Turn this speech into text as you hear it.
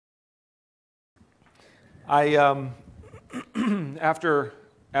I, after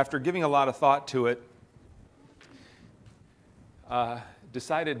giving a lot of thought to it,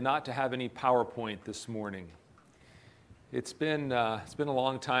 decided not to have any PowerPoint this morning. It's been a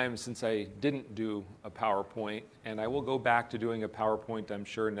long time since I didn't do a PowerPoint, and I will go back to doing a PowerPoint, I'm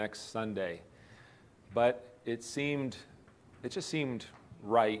sure, next Sunday. But it just seemed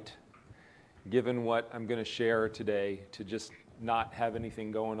right, given what I'm going to share today, to just not have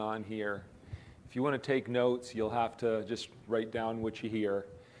anything going on here. If you want to take notes, you'll have to just write down what you hear.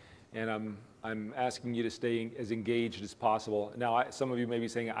 And I'm asking you to stay as engaged as possible. Now, some of you may be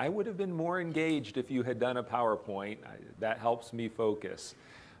saying, I would have been more engaged if you had done a PowerPoint. That helps me focus.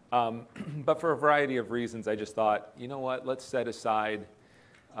 But for a variety of reasons, I just thought, you know what, let's set aside.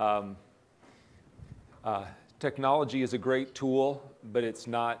 Technology is a great tool, but it's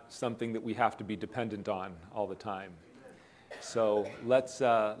not something that we have to be dependent on all the time. So let's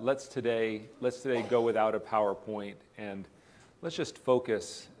today go without a PowerPoint, and let's just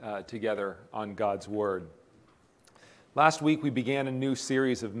focus together on God's Word. Last week we began a new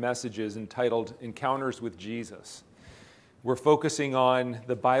series of messages entitled Encounters with Jesus. We're focusing on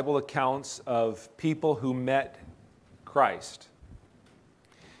the Bible accounts of people who met Christ.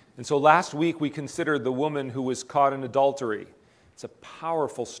 And so last week we considered the woman who was caught in adultery. It's a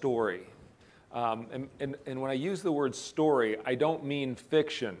powerful story. And when I use the word story, I don't mean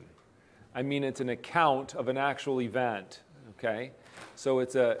fiction. I mean it's an account of an actual event. Okay? So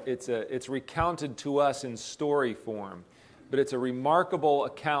it's recounted to us in story form. But it's a remarkable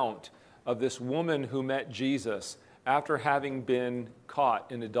account of this woman who met Jesus after having been caught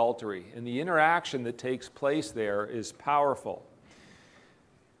in adultery. And the interaction that takes place there is powerful.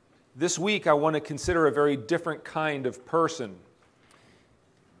 This week I want to consider a very different kind of person.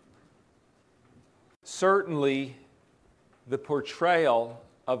 Certainly, the portrayal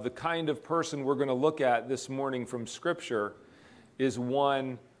of the kind of person we're going to look at this morning from Scripture is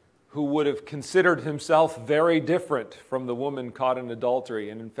one who would have considered himself very different from the woman caught in adultery.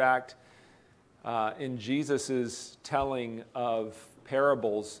 And in fact, in Jesus' telling of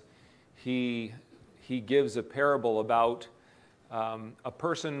parables, he gives a parable about a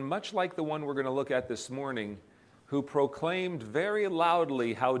person much like the one we're going to look at this morning, who proclaimed very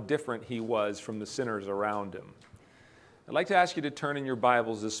loudly how different he was from the sinners around him. I'd like to ask you to turn in your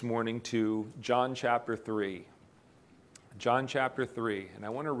Bibles this morning to John chapter 3. John chapter 3, and I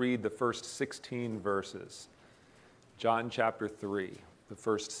want to read the first 16 verses. John chapter 3, the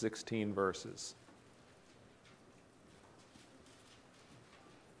first 16 verses.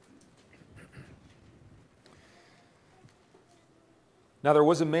 Now there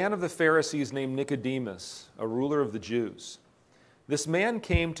was a man of the Pharisees named Nicodemus, a ruler of the Jews. This man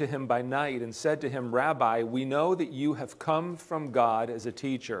came to him by night and said to him, Rabbi, we know that you have come from God as a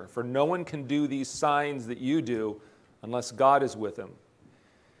teacher, for no one can do these signs that you do unless God is with him.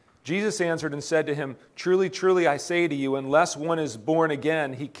 Jesus answered and said to him, Truly, truly, I say to you, unless one is born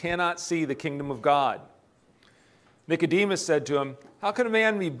again, he cannot see the kingdom of God. Nicodemus said to him, How can a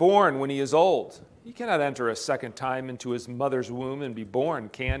man be born when he is old? He cannot enter a second time into his mother's womb and be born,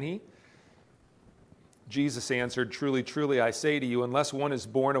 can he? Jesus answered, Truly, truly, I say to you, unless one is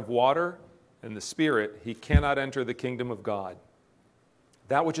born of water and the Spirit, he cannot enter the kingdom of God.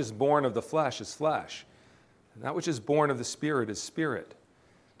 That which is born of the flesh is flesh, and that which is born of the Spirit is spirit.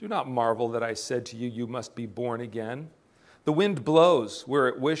 Do not marvel that I said to you, you must be born again. The wind blows where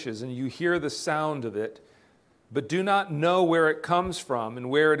it wishes, and you hear the sound of it, but do not know where it comes from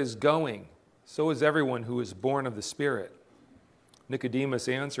and where it is going. So is everyone who is born of the Spirit. Nicodemus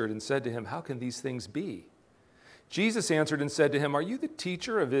answered and said to him, How can these things be? Jesus answered and said to him, Are you the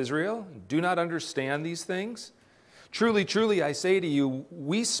teacher of Israel? Do not understand these things? Truly, truly, I say to you,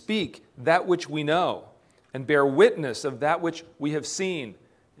 we speak that which we know, and bear witness of that which we have seen,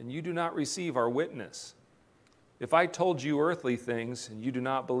 and you do not receive our witness. If I told you earthly things, and you do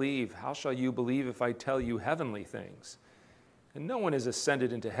not believe, how shall you believe if I tell you heavenly things? And no one has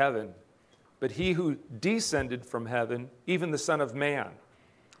ascended into heaven, but he who descended from heaven, even the Son of Man.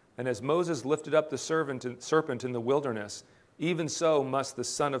 And as Moses lifted up the serpent in the wilderness, even so must the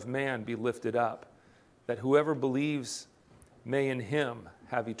Son of Man be lifted up, that whoever believes may in him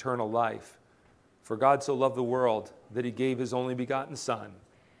have eternal life. For God so loved the world that he gave his only begotten Son,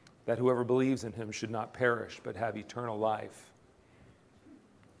 that whoever believes in him should not perish, but have eternal life.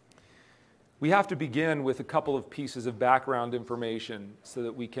 We have to begin with a couple of pieces of background information so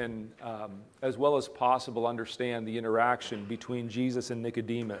that we can, as well as possible, understand the interaction between Jesus and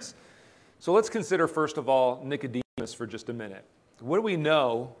Nicodemus. So let's consider, first of all, Nicodemus for just a minute. What do we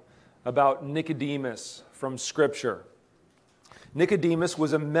know about Nicodemus from Scripture? Nicodemus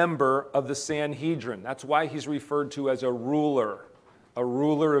was a member of the Sanhedrin. That's why he's referred to as a ruler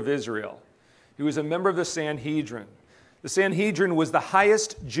of Israel. He was a member of the Sanhedrin. The Sanhedrin was the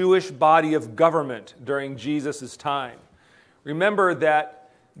highest Jewish body of government during Jesus' time. Remember that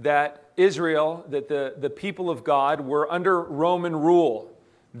Israel, that the people of God were under Roman rule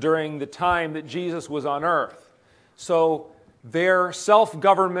during the time that Jesus was on earth. So their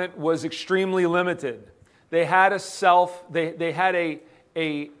self-government was extremely limited. They had a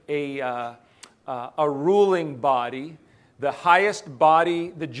ruling body. The highest body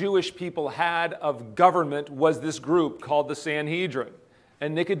the Jewish people had of government was this group called the Sanhedrin.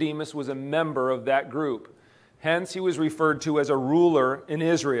 And Nicodemus was a member of that group. Hence, he was referred to as a ruler in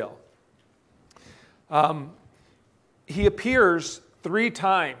Israel. He appears 3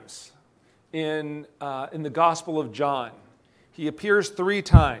 times in the Gospel of John. He appears 3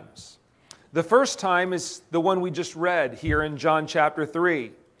 times. The first time is the one we just read here in John chapter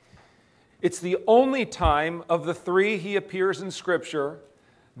 3. It's the only time of the 3 he appears in Scripture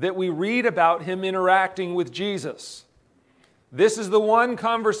that we read about him interacting with Jesus. This is the one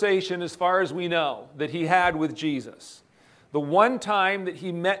conversation, as far as we know, that he had with Jesus. The one time that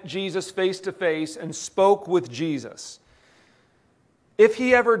he met Jesus face to face and spoke with Jesus. If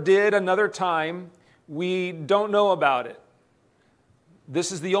he ever did another time, we don't know about it.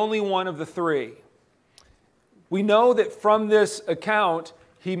 This is the only one of the 3. We know that from this account,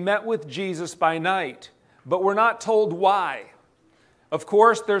 he met with Jesus by night, but we're not told why. Of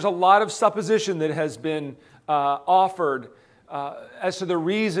course, there's a lot of supposition that has been offered as to the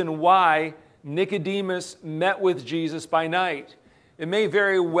reason why Nicodemus met with Jesus by night. It may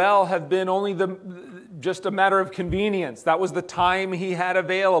very well have been only just a matter of convenience. That was the time he had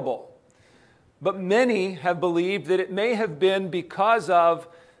available. But many have believed that it may have been because of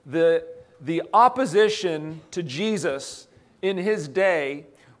the opposition to Jesus in his day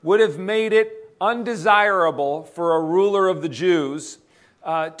would have made it undesirable for a ruler of the Jews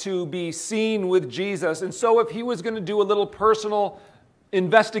to be seen with Jesus. And so if he was going to do a little personal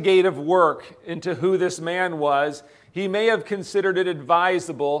investigative work into who this man was, he may have considered it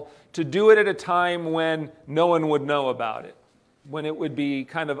advisable to do it at a time when no one would know about it, when it would be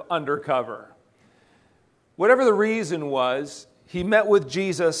kind of undercover. Whatever the reason was, he met with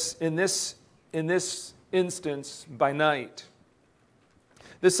Jesus in this instance by night.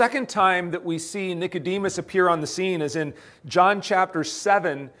 The second time that we see Nicodemus appear on the scene is in John chapter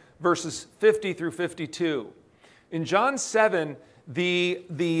 7, verses 50 through 52. In John 7,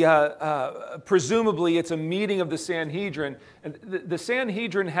 presumably it's a meeting of the Sanhedrin, and the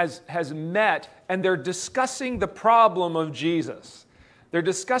Sanhedrin has met, and they're discussing the problem of Jesus. They're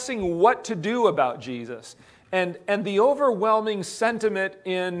discussing what to do about Jesus. And the overwhelming sentiment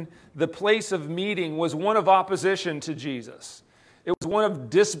in the place of meeting was one of opposition to Jesus. It was one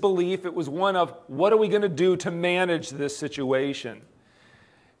of disbelief. It was one of, what are we going to do to manage this situation?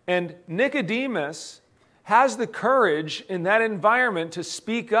 And Nicodemus has the courage in that environment to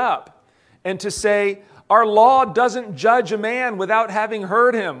speak up and to say, our law doesn't judge a man without having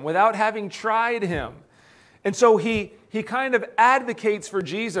heard him, without having tried him. And so he kind of advocates for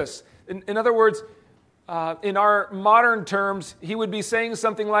Jesus. In other words, in our modern terms, he would be saying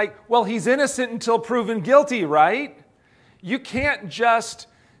something like, well, he's innocent until proven guilty, right? You can't just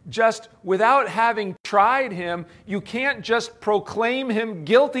without having tried him, you can't just proclaim him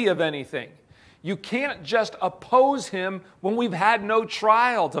guilty of anything. You can't just oppose him when we've had no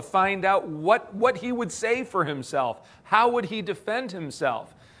trial to find out what he would say for himself. How would he defend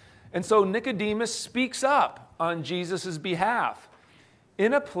himself? And so Nicodemus speaks up on Jesus' behalf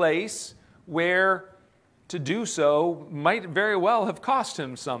in a place where to do so might very well have cost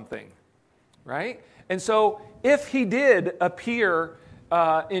him something, right? And so if he did appear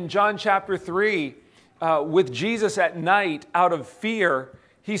in John chapter 3 with Jesus at night out of fear,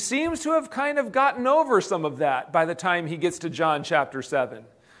 he seems to have kind of gotten over some of that by the time he gets to John chapter 7.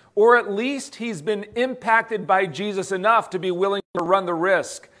 Or at least he's been impacted by Jesus enough to be willing to run the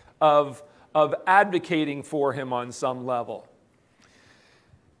risk of advocating for him on some level.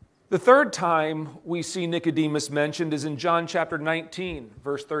 The third time we see Nicodemus mentioned is in John chapter 19,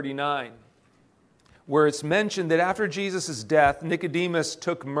 verse 39, where it's mentioned that after Jesus' death, Nicodemus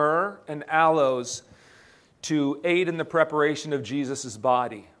took myrrh and aloes to aid in the preparation of Jesus'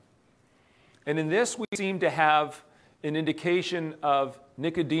 body. And in this, we seem to have an indication of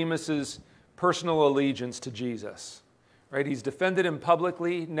Nicodemus's personal allegiance to Jesus. Right? He's defended him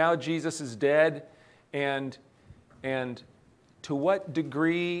publicly. Now Jesus is dead. And to what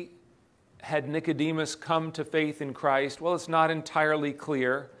degree had Nicodemus come to faith in Christ? Well, it's not entirely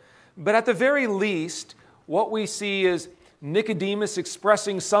clear. But at the very least, what we see is Nicodemus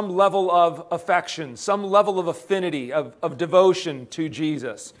expressing some level of affection, some level of affinity, of devotion to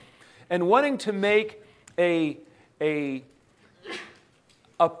Jesus, and wanting to make a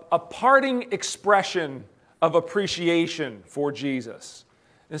parting expression of appreciation for Jesus.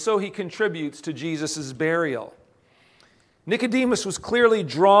 And so he contributes to Jesus' burial. Nicodemus was clearly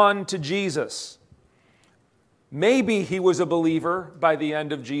drawn to Jesus. Maybe he was a believer by the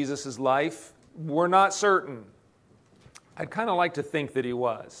end of Jesus' life. We're not certain. I'd kind of like to think that he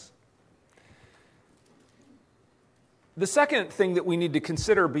was. The second thing that we need to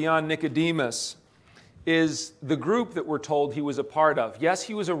consider beyond Nicodemus is the group that we're told he was a part of. Yes,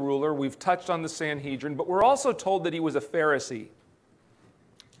 he was a ruler. We've touched on the Sanhedrin, but we're also told that he was a Pharisee.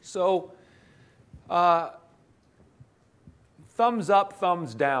 So, thumbs up,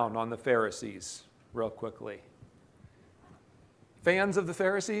 thumbs down on the Pharisees, real quickly. Fans of the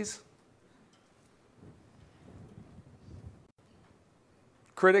Pharisees?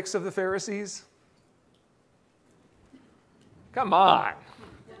 Critics of the Pharisees? Come on.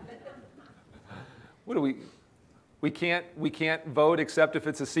 What do we can't vote except if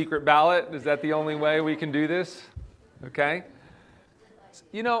it's a secret ballot? Is that the only way we can do this? Okay.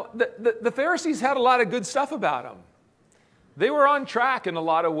 You know, the Pharisees had a lot of good stuff about them. They were on track in a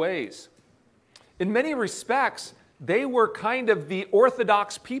lot of ways. In many respects, they were kind of the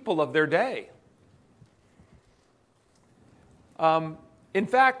orthodox people of their day. In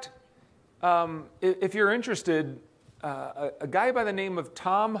fact, if you're interested, a guy by the name of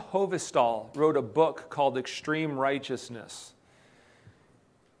Tom Hovestol wrote a book called Extreme Righteousness,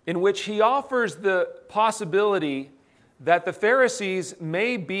 in which he offers the possibility that the Pharisees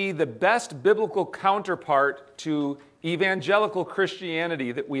may be the best biblical counterpart to evangelical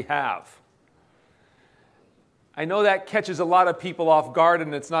Christianity that we have. I know that catches a lot of people off guard,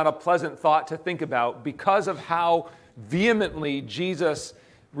 and it's not a pleasant thought to think about because of how vehemently Jesus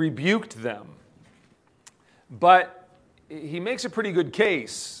rebuked them. But he makes a pretty good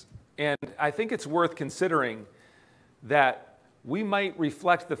case, and I think it's worth considering that we might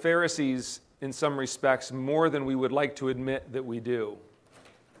reflect the Pharisees in some respects more than we would like to admit that we do.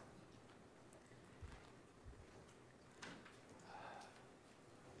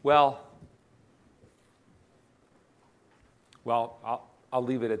 Well, I'll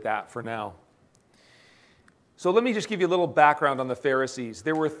leave it at that for now. So let me just give you a little background on the Pharisees.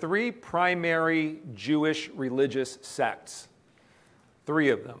 There were three primary Jewish religious sects, three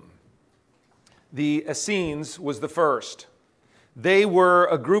of them. The Essenes was the first. They were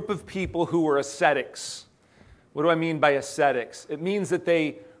a group of people who were ascetics. What do I mean by ascetics? It means that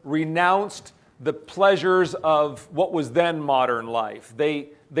they renounced the pleasures of what was then modern life. They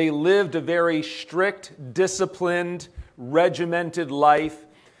lived a very strict, disciplined, regimented life.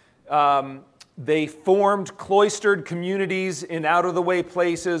 They formed cloistered communities in out-of-the-way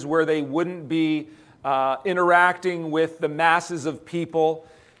places where they wouldn't be interacting with the masses of people.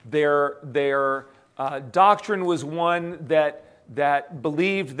 Their doctrine was one that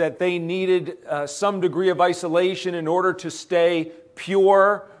believed that they needed some degree of isolation in order to stay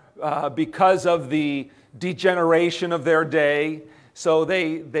pure because of the degeneration of their day. So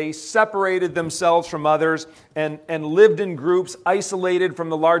they separated themselves from others and lived in groups isolated from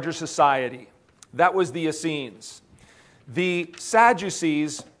the larger society. That was the Essenes. The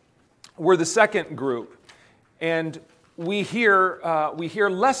Sadducees were the second group. And we hear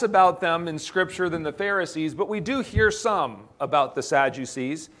less about them in Scripture than the Pharisees, but we do hear some about the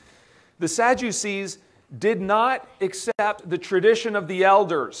Sadducees. The Sadducees did not accept the tradition of the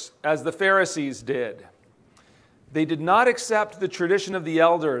elders as the Pharisees did. They did not accept the tradition of the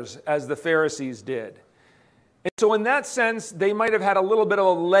elders as the Pharisees did. And so in that sense, they might have had a little bit of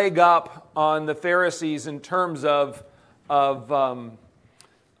a leg up on the Pharisees in terms of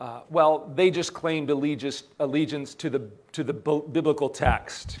they just claimed allegiance to the biblical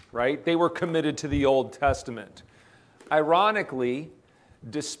text, right? They were committed to the Old Testament. Ironically,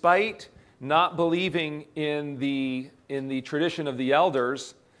 despite not believing in the tradition of the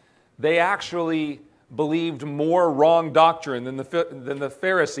elders, they actually believed more wrong doctrine than the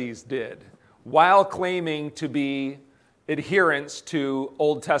Pharisees did, while claiming to be adherents to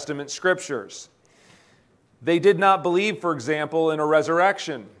Old Testament scriptures. They did not believe, for example, in a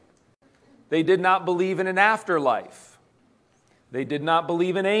resurrection. They did not believe in an afterlife. They did not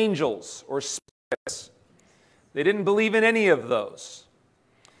believe in angels or spirits. They didn't believe in any of those.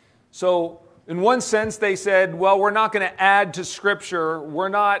 So, in one sense, they said, well, we're not going to add to Scripture. We're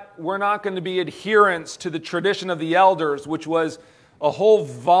not going to be adherents to the tradition of the elders, which was a whole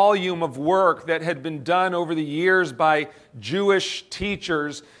volume of work that had been done over the years by Jewish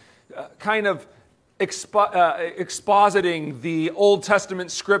teachers, kind of expositing the Old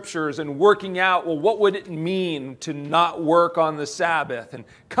Testament scriptures and working out, well, what would it mean to not work on the Sabbath? And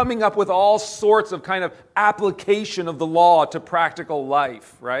coming up with all sorts of kind of application of the law to practical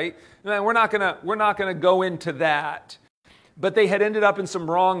life, right? And we're not gonna go into that. But they had ended up in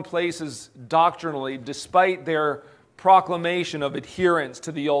some wrong places doctrinally, despite their proclamation of adherence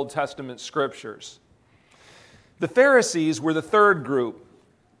to the Old Testament scriptures. The Pharisees were the third group,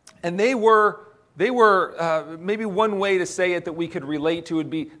 and they were maybe one way to say it that we could relate to would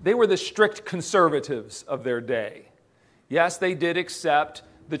be they were the strict conservatives of their day. Yes, they did accept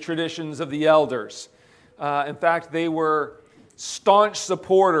the traditions of the elders. In fact, they were staunch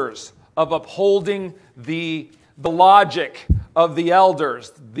supporters of upholding the logic of the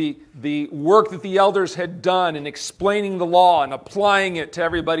elders, the work that the elders had done in explaining the law and applying it to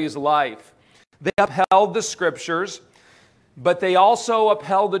everybody's life. They upheld the scriptures, but they also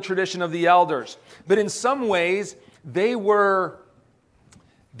upheld the tradition of the elders. But in some ways, there were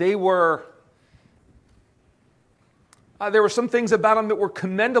some things about them that were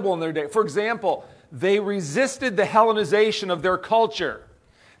commendable in their day. For example, they resisted the Hellenization of their culture.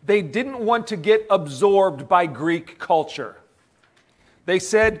 They didn't want to get absorbed by Greek culture. They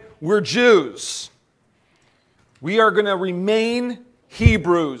said, we're Jews. We are going to remain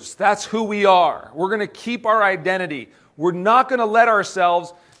Hebrews. That's who we are. We're going to keep our identity. We're not going to let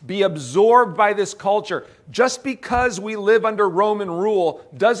ourselves be absorbed by this culture. Just because we live under Roman rule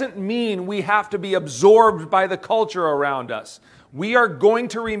doesn't mean we have to be absorbed by the culture around us. We are going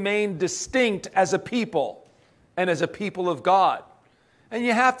to remain distinct as a people and as a people of God. And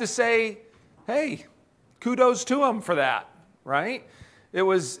you have to say, hey, kudos to them for that, right? It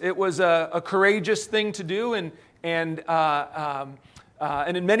was a courageous thing to do and in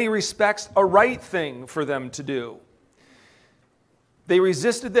many respects a right thing for them to do. They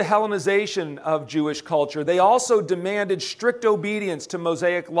resisted the Hellenization of Jewish culture. They also demanded strict obedience to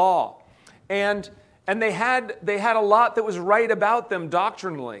Mosaic law. And they had a lot that was right about them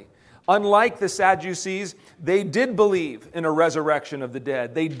doctrinally. Unlike the Sadducees, they did believe in a resurrection of the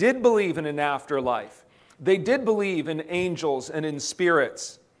dead. They did believe in an afterlife. They did believe in angels and in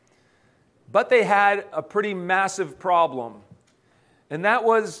spirits. But they had a pretty massive problem. And that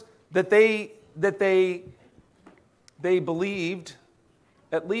was that they believed,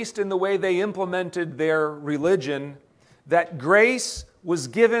 at least in the way they implemented their religion, that grace was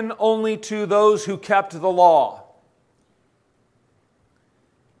given only to those who kept the law.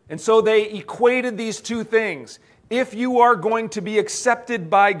 And so they equated these two things. If you are going to be accepted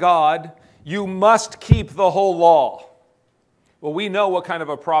by God, you must keep the whole law. Well, we know what kind of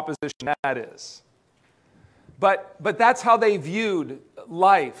a proposition that is. But that's how they viewed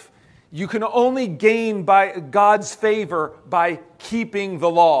life. You can only gain by God's favor by keeping the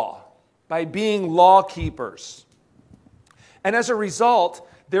law, by being law keepers. And as a result,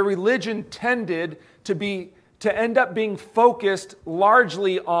 their religion tended to end up being focused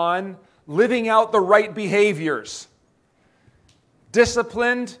largely on living out the right behaviors.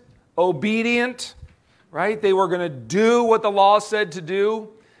 Disciplined, obedient, right? They were going to do what the law said to do.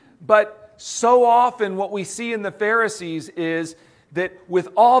 But so often what we see in the Pharisees is that with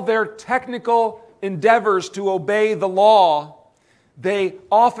all their technical endeavors to obey the law, they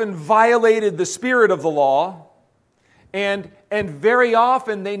often violated the spirit of the law, and very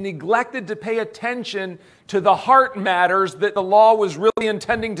often they neglected to pay attention to the heart matters that the law was really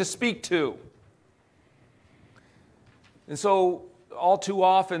intending to speak to. And so all too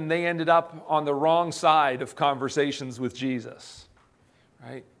often they ended up on the wrong side of conversations with Jesus.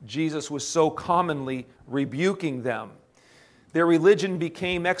 Right? Jesus was so commonly rebuking them. Their religion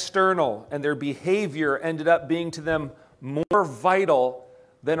became external, and their behavior ended up being to them more vital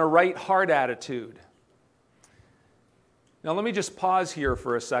than a right heart attitude. Now let me just pause here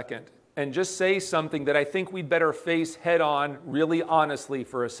for a second and just say something that I think we'd better face head on really honestly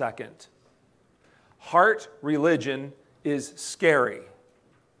for a second. Heart religion is scary.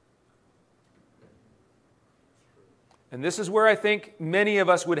 And this is where I think many of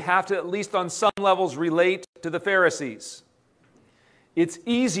us would have to, at least on some levels, relate to the Pharisees. It's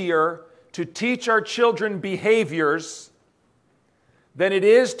easier to teach our children behaviors than it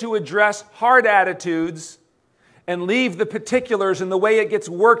is to address heart attitudes and leave the particulars and the way it gets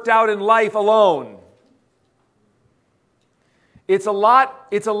worked out in life alone. It's a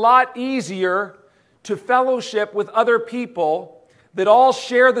lot easier to fellowship with other people that all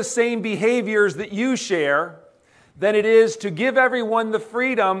share the same behaviors that you share than it is to give everyone the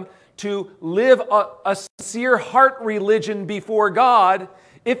freedom to live a sincere heart religion before God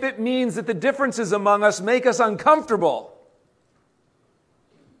if it means that the differences among us make us uncomfortable.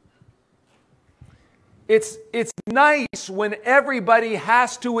 It's nice when everybody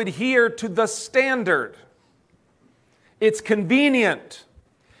has to adhere to the standard. It's convenient.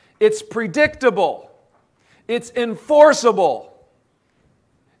 It's predictable. It's enforceable.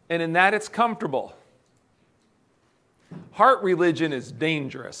 And in that, it's comfortable. Heart religion is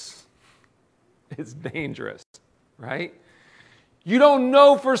dangerous. It's dangerous, right? You don't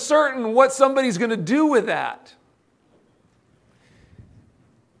know for certain what somebody's going to do with that.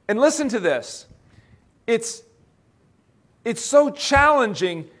 And listen to this. It's so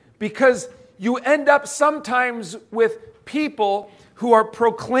challenging because you end up sometimes with people who are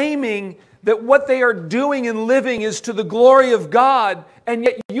proclaiming that what they are doing and living is to the glory of God, and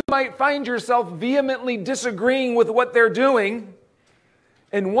yet you might find yourself vehemently disagreeing with what they're doing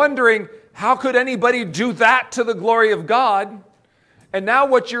and wondering, how could anybody do that to the glory of God? And now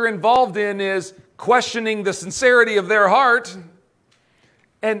what you're involved in is questioning the sincerity of their heart.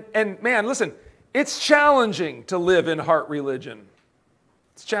 And man, listen, it's challenging to live in heart religion.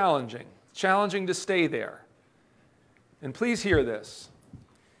 It's challenging. It's challenging to stay there. And please hear this.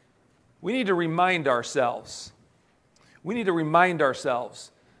 We need to remind ourselves. We need to remind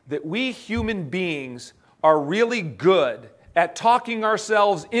ourselves that we human beings are really good at talking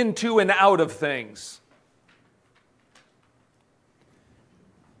ourselves into and out of things.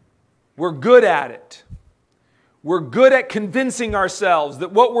 We're good at it. We're good at convincing ourselves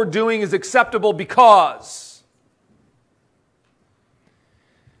that what we're doing is acceptable because.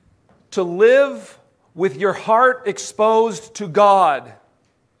 To live with your heart exposed to God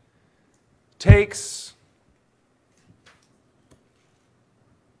takes,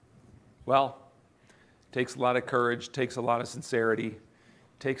 takes a lot of courage, takes a lot of sincerity,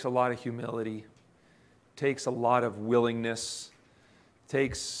 takes a lot of humility, takes a lot of willingness,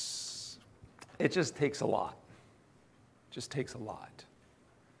 it just takes a lot. It just takes a lot.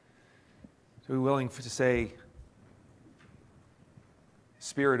 To be willing to say,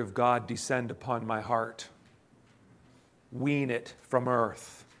 Spirit of God, descend upon my heart. Wean it from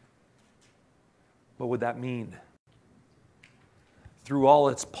earth. What would that mean? Through all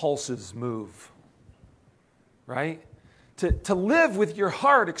its pulses move. Right? To live with your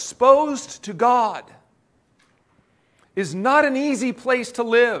heart exposed to God is not an easy place to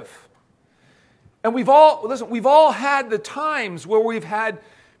live. And we've all had the times where we've had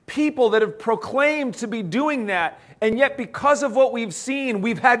people that have proclaimed to be doing that, and yet because of what we've seen,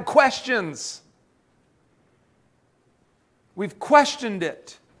 we've had questions. We've questioned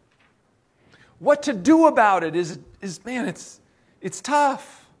it. What to do about it is it's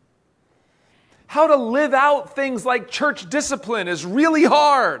tough. How to live out things like church discipline is really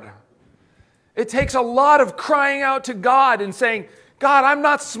hard. It takes a lot of crying out to God and saying, God, I'm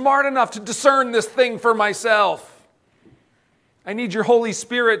not smart enough to discern this thing for myself. I need your Holy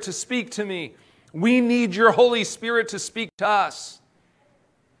Spirit to speak to me. We need your Holy Spirit to speak to us.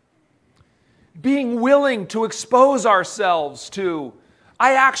 Being willing to expose ourselves to,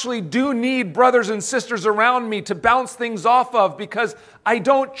 I actually do need brothers and sisters around me to bounce things off of because I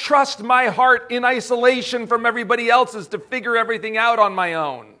don't trust my heart in isolation from everybody else's to figure everything out on my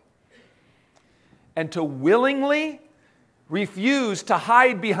own. And to willingly refuse to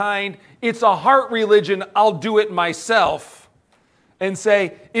hide behind, it's a heart religion, I'll do it myself. And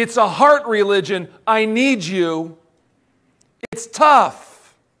say, it's a heart religion, I need you. It's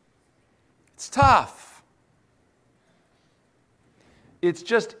tough. It's tough. It's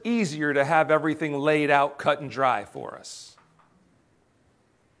just easier to have everything laid out, cut and dry for us.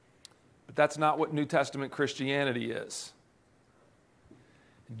 But that's not what New Testament Christianity is.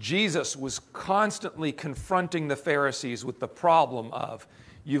 Jesus was constantly confronting the Pharisees with the problem of,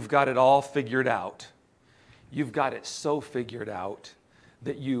 you've got it all figured out. You've got it so figured out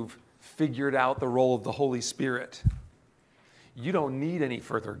that you've figured out the role of the Holy Spirit. You don't need any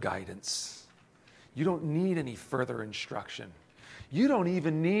further guidance. You don't need any further instruction. You don't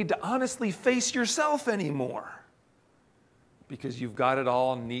even need to honestly face yourself anymore because you've got it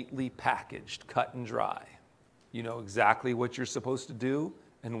all neatly packaged, cut and dry. You know exactly what you're supposed to do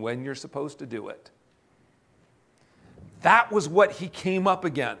and when you're supposed to do it. That was what he came up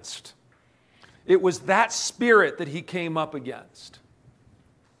against. It was that spirit that he came up against.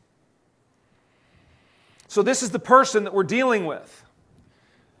 So this is the person that we're dealing with.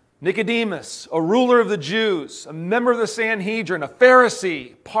 Nicodemus, a ruler of the Jews, a member of the Sanhedrin, a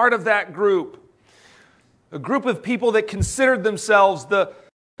Pharisee, part of that group. A group of people that considered themselves the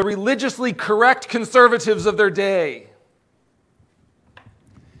religiously correct conservatives of their day.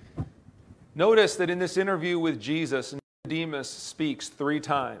 Notice that in this interview with Jesus, Nicodemus speaks 3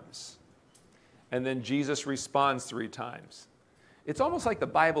 times. And then Jesus responds 3 times. It's almost like the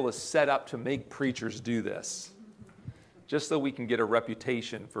Bible is set up to make preachers do this, just so we can get a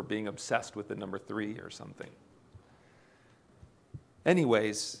reputation for being obsessed with the number 3 or something.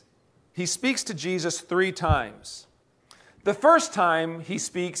 Anyways, he speaks to Jesus 3 times. The first time he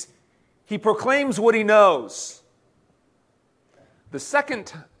speaks, he proclaims what he knows. The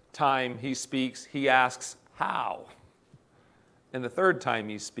second time he speaks, he asks, how? And the third time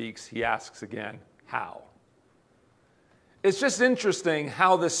he speaks, he asks again, how? It's just interesting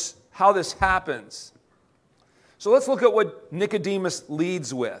how this happens. So let's look at what Nicodemus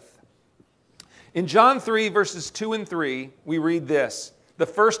leads with. In John 3, verses 2 and 3, we read this, the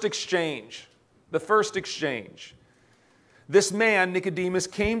first exchange. The first exchange. This man, Nicodemus,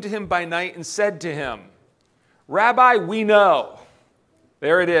 came to him by night and said to him, Rabbi, we know.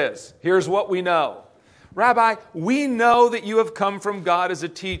 There it is. Here's what we know. Rabbi, we know that you have come from God as a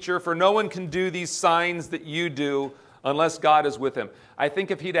teacher, for no one can do these signs that you do unless God is with him. I think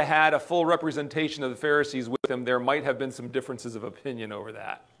if he'd have had a full representation of the Pharisees with him, there might have been some differences of opinion over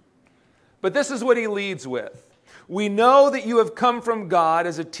that. But this is what he leads with. We know that you have come from God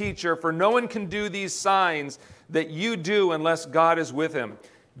as a teacher, for no one can do these signs that you do unless God is with him.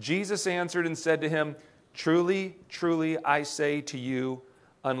 Jesus answered and said to him, Truly, truly, I say to you,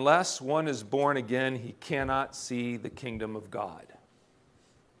 unless one is born again, he cannot see the kingdom of God.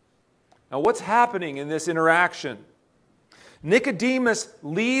 Now, what's happening in this interaction? Nicodemus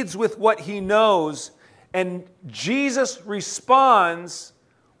leads with what he knows, and Jesus responds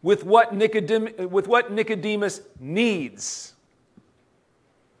with what Nicodemus needs.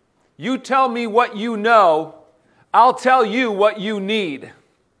 You tell me what you know, I'll tell you what you need.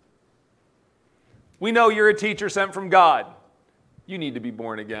 We know you're a teacher sent from God. You need to be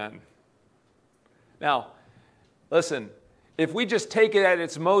born again. Now, listen, if we just take it at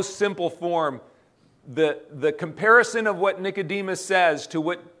its most simple form, the comparison of what Nicodemus says to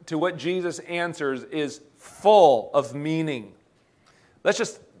what Jesus answers is full of meaning. Let's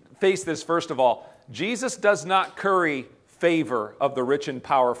just face this first of all. Jesus does not curry favor of the rich and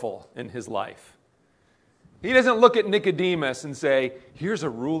powerful in his life. He doesn't look at Nicodemus and say, here's a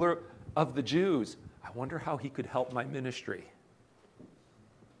ruler of the Jews. I wonder how he could help my ministry.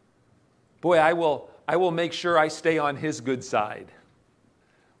 Boy, I will make sure I stay on his good side.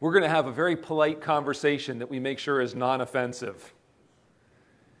 We're going to have a very polite conversation that we make sure is non-offensive.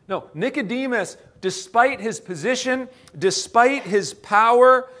 No, Nicodemus, despite his position, despite his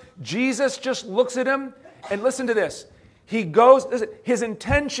power, Jesus just looks at him and listen to this. He goes, his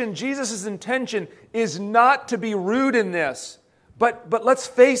intention, Jesus' intention is not to be rude in this, but let's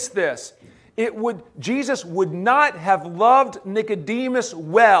face this. Jesus would not have loved Nicodemus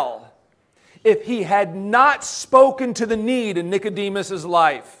well if he had not spoken to the need in Nicodemus'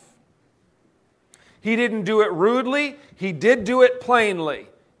 life. He didn't do it rudely. He did do it plainly.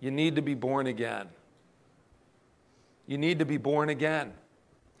 You need to be born again. You need to be born again.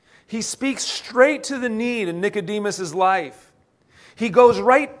 He speaks straight to the need in Nicodemus' life. He goes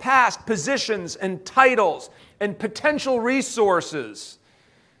right past positions and titles and potential resources.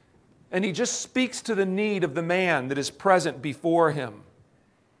 And he just speaks to the need of the man that is present before him.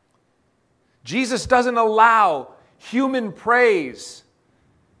 Jesus doesn't allow human praise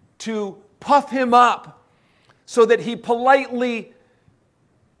to puff him up so that he politely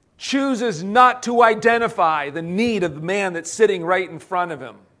chooses not to identify the need of the man that's sitting right in front of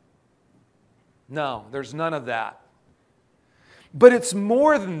him. No, there's none of that. But it's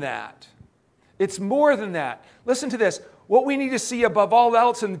more than that. It's more than that. Listen to this. What we need to see above all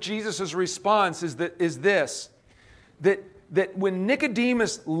else in Jesus' response is this, that when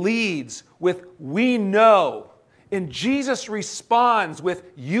Nicodemus leads with, we know, and Jesus responds with,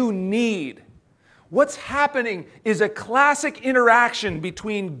 you need, what's happening is a classic interaction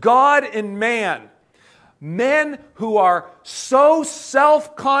between God and man. Men who are so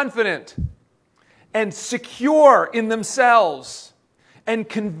self-confident and secure in themselves and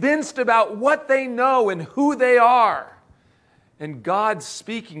convinced about what they know and who they are. And God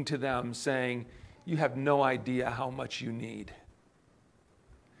speaking to them saying, you have no idea how much you need.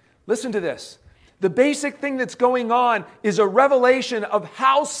 Listen to this. The basic thing that's going on is a revelation of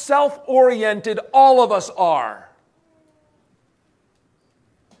how self-oriented all of us are.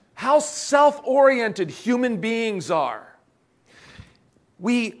 How self-oriented human beings are.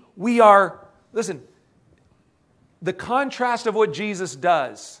 We are, listen, the contrast of what Jesus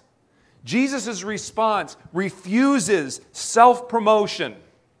does. Jesus' response refuses self-promotion.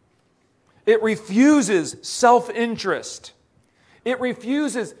 It refuses self-interest. It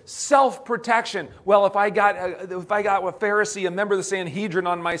refuses self-protection. Well, if I got a Pharisee, a member of the Sanhedrin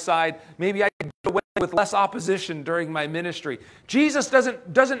on my side, maybe I could get away with with less opposition during my ministry. Jesus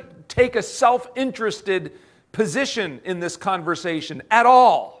doesn't take a self-interested position in this conversation at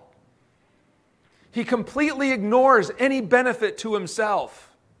all. He completely ignores any benefit to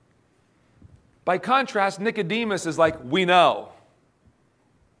himself. By contrast, Nicodemus is like, we know.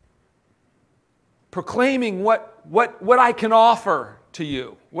 Proclaiming what I can offer to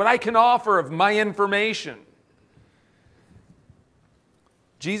you, what I can offer of my information.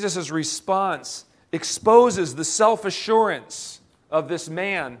 Jesus' response exposes the self-assurance of this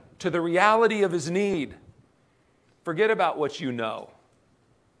man to the reality of his need. Forget about what you know.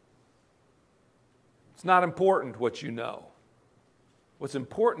 It's not important what you know. What's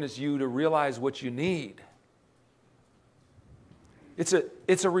important is you to realize what you need.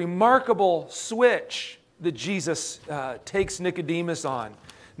 It's a remarkable switch that Jesus takes Nicodemus on.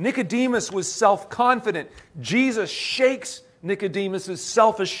 Nicodemus was self-confident. Jesus shakes Nicodemus'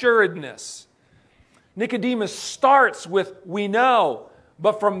 self-assuredness. Nicodemus starts with, we know,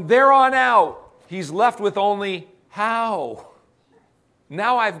 but from there on out, he's left with only, how?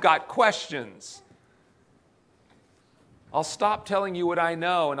 Now I've got questions. I'll stop telling you what I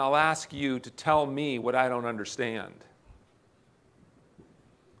know, and I'll ask you to tell me what I don't understand.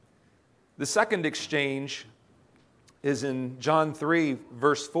 The second exchange is in John 3,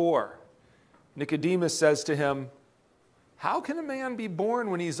 verse 4. Nicodemus says to him, how can a man be born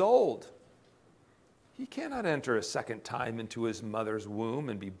when he's old? He cannot enter a second time into his mother's womb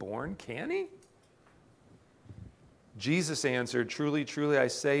and be born, can he? Jesus answered, truly, truly, I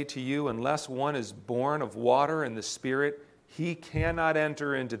say to you, unless one is born of water and the Spirit, he cannot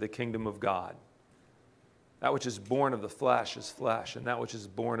enter into the kingdom of God. That which is born of the flesh is flesh, and that which is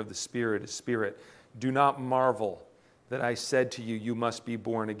born of the Spirit is spirit. Do not marvel that I said to you, you must be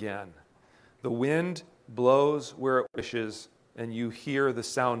born again. The wind blows where it wishes, and you hear the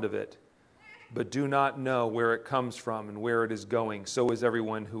sound of it, but do not know where it comes from and where it is going. So is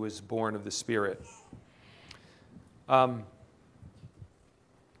everyone who is born of the Spirit.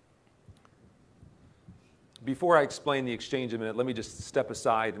 Before I explain the exchange a minute, let me just step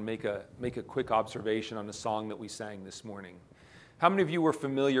aside and make a quick observation on the song that we sang this morning. How many of you were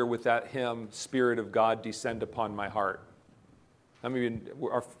familiar with that hymn, Spirit of God, Descend Upon My Heart? How many of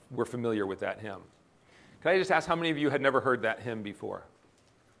you were familiar with that hymn? Can I just ask how many of you had never heard that hymn before?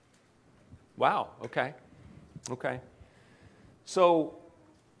 Wow, okay. Okay. So,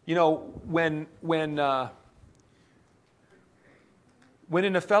 you know, when in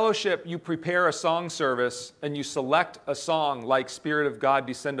a fellowship you prepare a song service and you select a song like Spirit of God,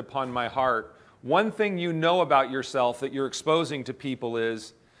 Descend Upon My Heart, one thing you know about yourself that you're exposing to people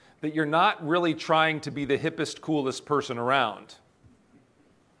is that you're not really trying to be the hippest, coolest person around.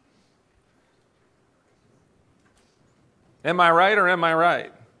 Am I right or am I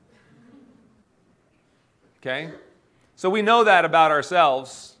right? Okay? So we know that about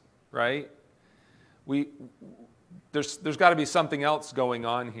ourselves, right? There's got to be something else going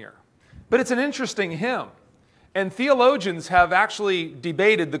on here. But it's an interesting hymn. And theologians have actually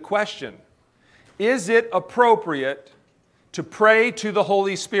debated the question, is it appropriate to pray to the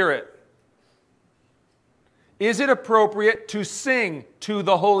Holy Spirit? Is it appropriate to sing to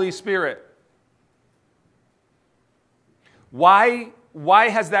the Holy Spirit? Why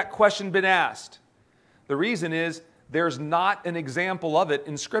has that question been asked? The reason is there's not an example of it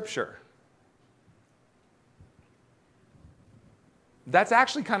in Scripture. That's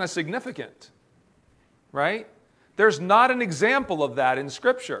actually kind of significant, right? There's not an example of that in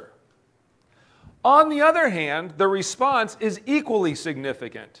Scripture. On the other hand, the response is equally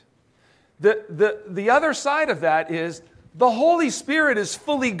significant. The other side of that is the Holy Spirit is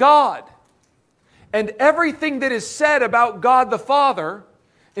fully God. And everything that is said about God the Father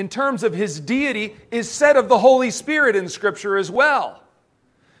in terms of His deity is said of the Holy Spirit in Scripture as well.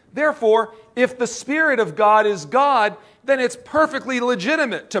 Therefore, if the Spirit of God is God, then it's perfectly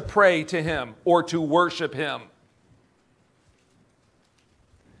legitimate to pray to Him or to worship Him.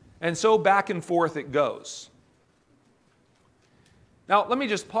 And so back and forth it goes. Now, let me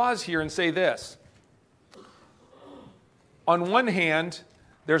just pause here and say this. On one hand,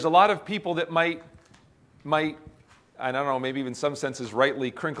 there's a lot of people that might, I don't know, maybe even some senses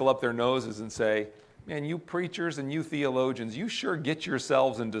rightly crinkle up their noses and say, man, you preachers and you theologians, you sure get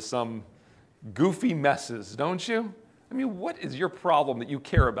yourselves into some goofy messes, don't you? I mean, what is your problem that you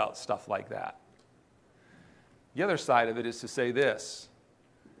care about stuff like that? The other side of it is to say this.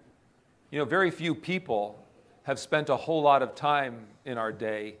 You know, very few people have spent a whole lot of time in our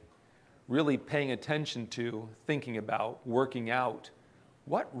day really paying attention to, thinking about, working out,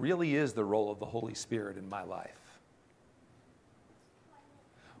 what really is the role of the Holy Spirit in my life?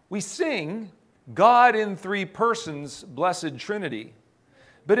 We sing God in three persons, blessed Trinity.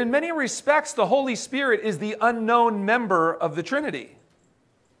 But in many respects, the Holy Spirit is the unknown member of the Trinity.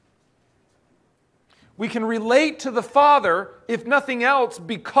 We can relate to the Father, if nothing else,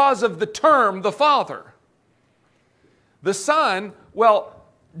 because of the term the Father. The Son, well,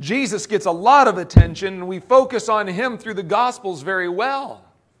 Jesus gets a lot of attention, and we focus on Him through the Gospels very well.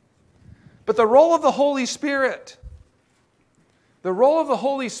 But the role of the Holy Spirit,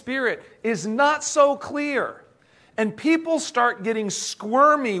 is not so clear. And people start getting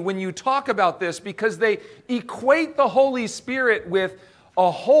squirmy when you talk about this because they equate the Holy Spirit with a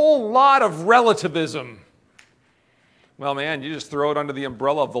whole lot of relativism. Well, man, you just throw it under the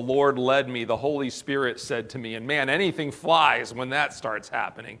umbrella of the Lord led me, the Holy Spirit said to me, and man, anything flies when that starts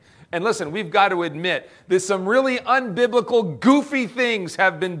happening. And listen, we've got to admit that some really unbiblical, goofy things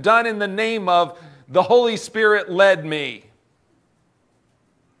have been done in the name of the Holy Spirit led me.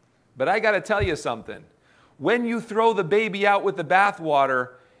 But I got to tell you something. When you throw the baby out with the bathwater,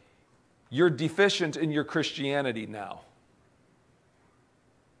 you're deficient in your Christianity now.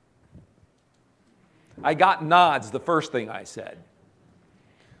 I got nods the first thing I said.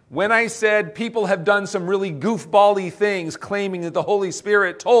 When I said people have done some really goofball-y things claiming that the Holy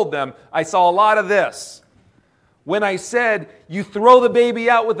Spirit told them, I saw a lot of this. When I said you throw the baby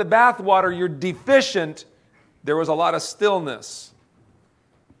out with the bathwater, you're deficient, there was a lot of stillness.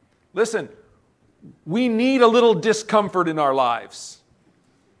 Listen, we need a little discomfort in our lives.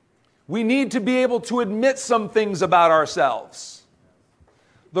 We need to be able to admit some things about ourselves.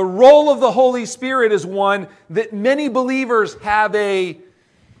 The role of the Holy Spirit is one that many believers have a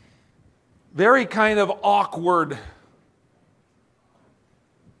very kind of awkward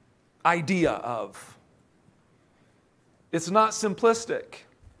idea of. It's not simplistic.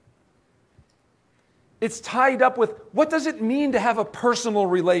 It's tied up with what does it mean to have a personal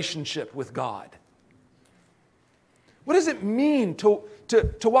relationship with God? What does it mean to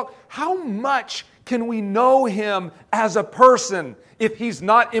walk? How much can we know Him as a person if He's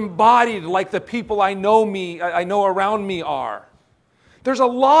not embodied like the people I know around me are? There's a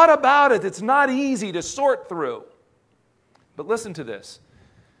lot about it that's not easy to sort through. But listen to this.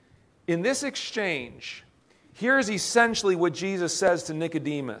 In this exchange, here's essentially what Jesus says to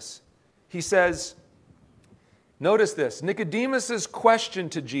Nicodemus. He says, notice this, Nicodemus's question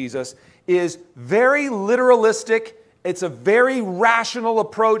to Jesus is very literalistic. It's a very rational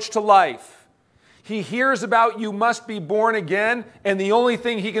approach to life. He hears about you must be born again, and the only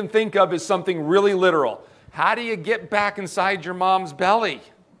thing he can think of is something really literal. How do you get back inside your mom's belly?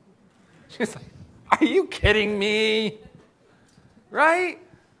 She's like, are you kidding me? Right?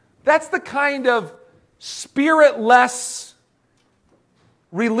 That's the kind of spiritless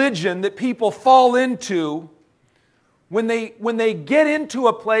religion that people fall into when they get into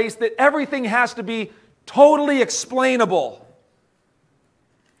a place that everything has to be totally explainable.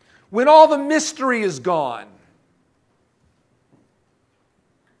 When all the mystery is gone.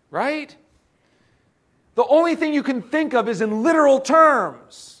 Right? The only thing you can think of is in literal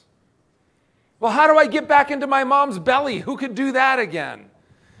terms. Well, how do I get back into my mom's belly? Who could do that again?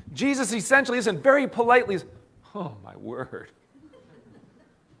 Jesus essentially isn't very politely, oh my word.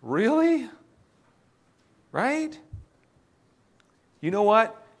 Really? Right? You know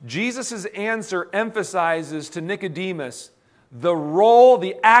what? Jesus' answer emphasizes to Nicodemus the role,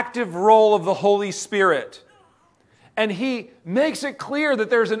 the active role of the Holy Spirit. And he makes it clear that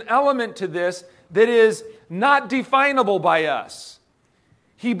there's an element to this that is not definable by us.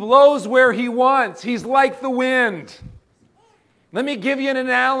 He blows where He wants. He's like the wind. Let me give you an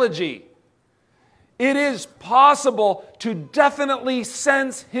analogy. It is possible to definitely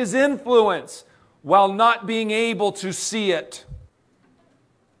sense His influence while not being able to see it.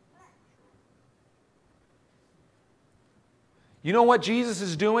 You know what Jesus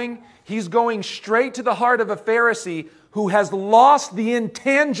is doing? He's going straight to the heart of a Pharisee who has lost the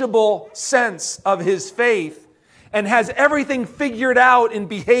intangible sense of his faith and has everything figured out in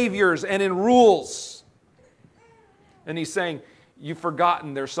behaviors and in rules. And he's saying, you've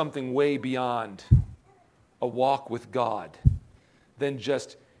forgotten there's something way beyond a walk with God than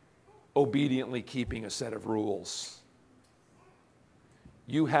just obediently keeping a set of rules.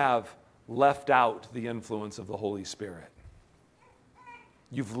 You have left out the influence of the Holy Spirit.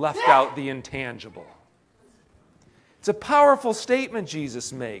 You've left out the intangible. It's a powerful statement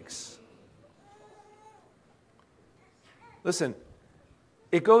Jesus makes. Listen,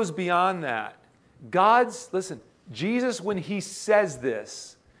 it goes beyond that. Jesus, when He says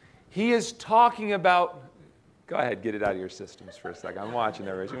this, He is talking about, go ahead, get it out of your systems for a second. I'm watching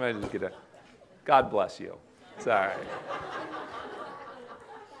everybody. You might just get God bless you. It's all right.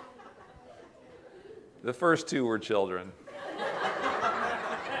 The first two were children.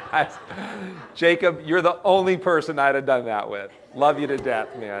 Jacob, you're the only person I'd have done that with. Love you to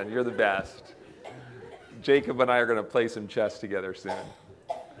death, man. You're the best. Jacob and I are going to play some chess together soon.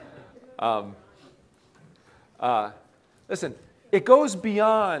 Listen, it goes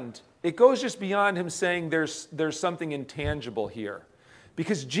just beyond him saying there's something intangible here.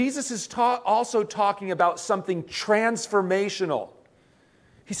 Because Jesus is also talking about something transformational.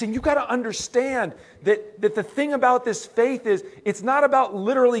 He's saying you've got to understand that the thing about this faith is it's not about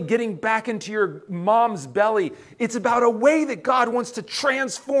literally getting back into your mom's belly. It's about a way that God wants to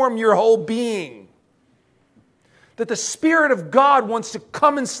transform your whole being. That the Spirit of God wants to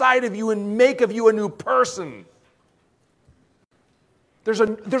come inside of you and make of you a new person. There's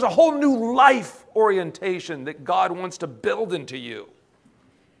a whole new life orientation that God wants to build into you.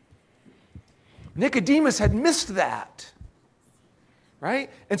 Nicodemus had missed that. Right?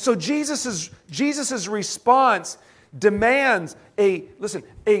 And so Jesus' response demands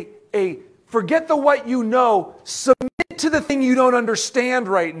forget the what you know, submit to the thing you don't understand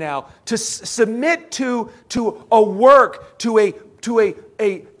right now, to submit to a work, to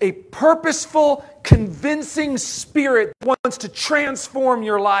a purposeful, convincing spirit that wants to transform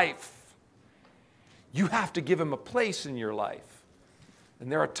your life. You have to give him a place in your life.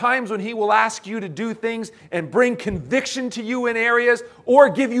 And there are times when he will ask you to do things and bring conviction to you in areas or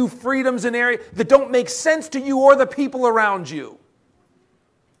give you freedoms in areas that don't make sense to you or the people around you.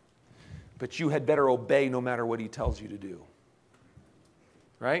 But you had better obey no matter what he tells you to do.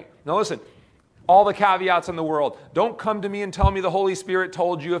 Right? Now listen, all the caveats in the world. Don't come to me and tell me the Holy Spirit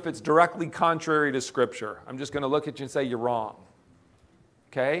told you if it's directly contrary to Scripture. I'm just going to look at you and say you're wrong.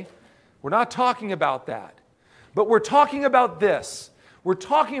 Okay? We're not talking about that. But we're talking about this. We're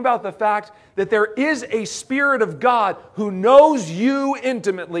talking about the fact that there is a Spirit of God who knows you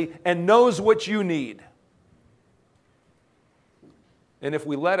intimately and knows what you need. And if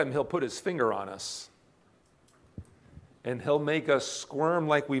we let him, he'll put his finger on us. And he'll make us squirm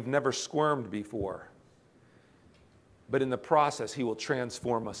like we've never squirmed before. But in the process, he will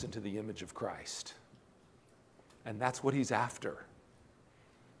transform us into the image of Christ. And that's what he's after.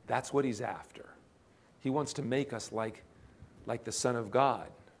 That's what he's after. He wants to make us like the Son of God.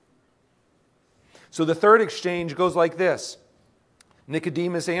 So the third exchange goes like this.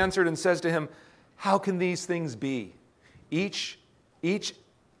 Nicodemus answered and says to him, how can these things be? Each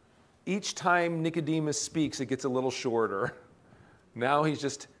time Nicodemus speaks, it gets a little shorter. Now he's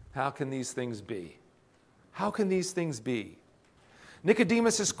just, how can these things be? How can these things be?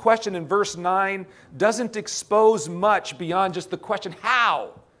 Nicodemus' question in verse 9 doesn't expose much beyond just the question,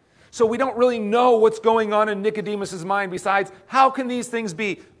 how? So we don't really know what's going on in Nicodemus' mind besides, how can these things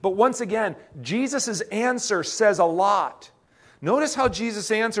be? But once again, Jesus' answer says a lot. Notice how Jesus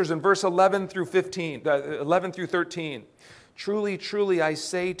answers in verse 11 through 13. Truly, truly, I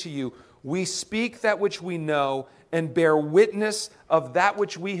say to you, we speak that which we know and bear witness of that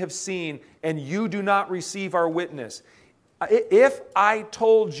which we have seen, and you do not receive our witness. If I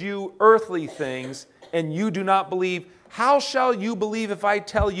told you earthly things and you do not believe, how shall you believe if I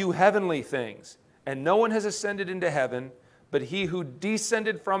tell you heavenly things? And no one has ascended into heaven, but he who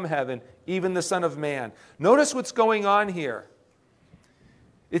descended from heaven, even the Son of Man. Notice what's going on here.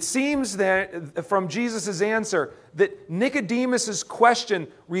 It seems that from Jesus' answer that Nicodemus' question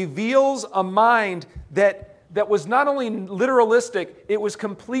reveals a mind that was not only literalistic, it was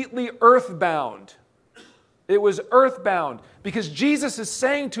completely earthbound. It was earthbound because Jesus is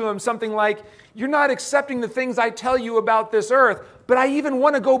saying to him something like, you're not accepting the things I tell you about this earth, but I even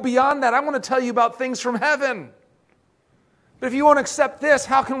want to go beyond that. I want to tell you about things from heaven. But if you won't accept this,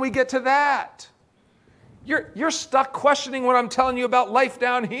 how can we get to that? You're stuck questioning what I'm telling you about life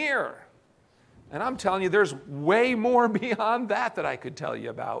down here. And I'm telling you, there's way more beyond that I could tell you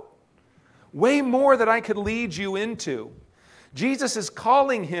about. Way more that I could lead you into. Jesus is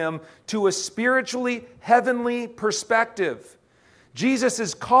calling him to a spiritually heavenly perspective. Jesus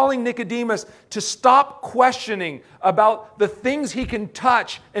is calling Nicodemus to stop questioning about the things he can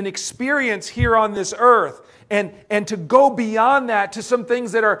touch and experience here on this earth and to go beyond that to some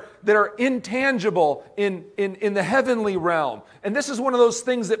things that are intangible in the heavenly realm. And this is one of those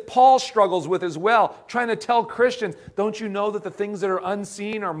things that Paul struggles with as well, trying to tell Christians, don't you know that the things that are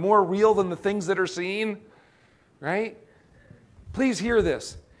unseen are more real than the things that are seen? Right? Please hear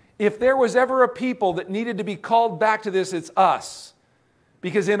this. If there was ever a people that needed to be called back to this, it's us.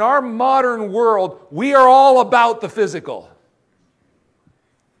 Because in our modern world, we are all about the physical.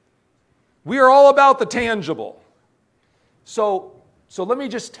 We are all about the tangible. So let me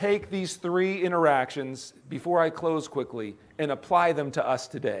just take these three interactions before I close quickly and apply them to us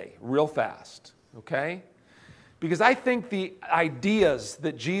today, real fast. okay? Because I think the ideas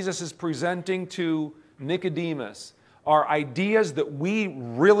that Jesus is presenting to Nicodemus are ideas that we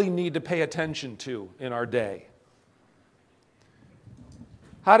really need to pay attention to in our day.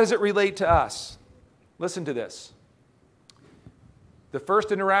 How does it relate to us? Listen to this. The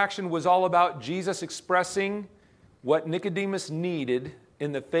first interaction was all about Jesus expressing what Nicodemus needed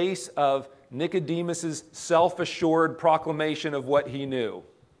in the face of Nicodemus's self-assured proclamation of what he knew.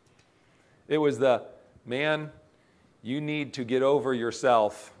 It was the, man, you need to get over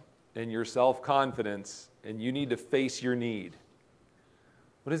yourself and your self-confidence, and you need to face your need.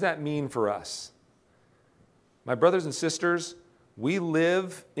 What does that mean for us? My brothers and sisters, we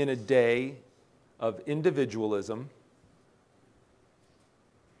live in a day of individualism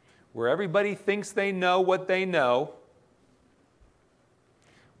where everybody thinks they know what they know,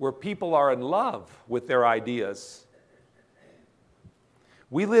 where people are in love with their ideas.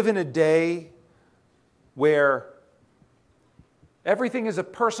 We live in a day where everything is a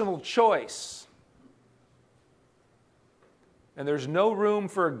personal choice, and there's no room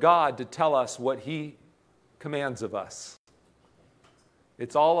for God to tell us what He commands of us.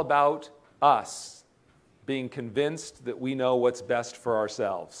 It's all about us being convinced that we know what's best for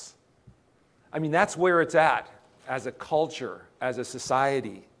ourselves. I mean, that's where it's at as a culture, as a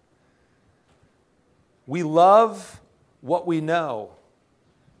society. We love what we know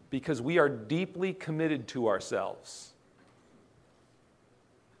because we are deeply committed to ourselves.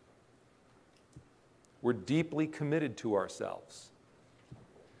 We're deeply committed to ourselves.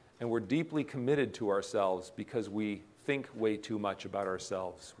 And we're deeply committed to ourselves because we think way too much about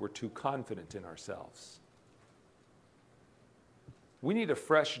ourselves. We're too confident in ourselves. We need a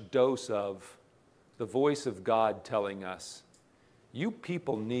fresh dose of the voice of God telling us, you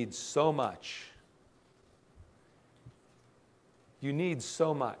people need so much. You need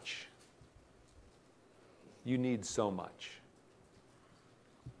so much. You need so much.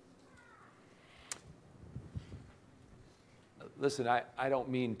 Listen, I don't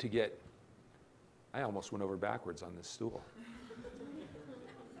mean to get... I almost went over backwards on this stool.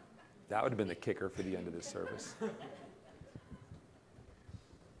 That would have been the kicker for the end of this service.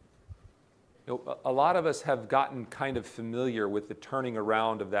 You know, a lot of us have gotten kind of familiar with the turning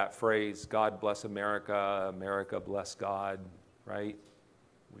around of that phrase, God bless America, America bless God, right?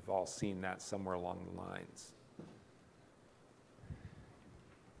 We've all seen that somewhere along the lines.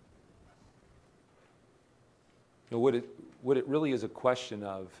 You know, what it really is a question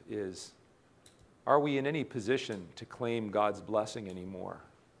of is, are we in any position to claim God's blessing anymore?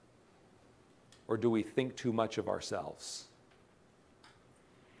 Or do we think too much of ourselves?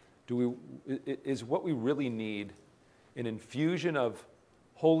 Is what we really need an infusion of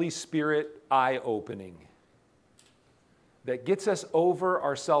Holy Spirit eye-opening that gets us over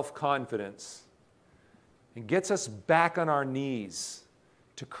our self-confidence and gets us back on our knees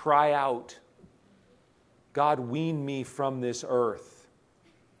to cry out, God, wean me from this earth.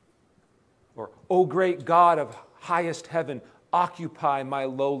 Or, O great God of highest heaven, occupy my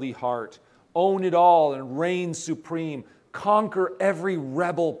lowly heart. Own it all and reign supreme. Conquer every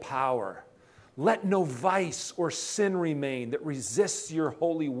rebel power. Let no vice or sin remain that resists your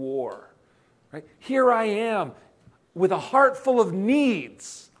holy war. Right? Here I am with a heart full of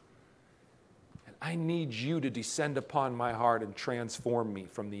needs. And I need you to descend upon my heart and transform me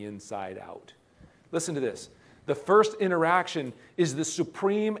from the inside out. Listen to this. The first interaction is the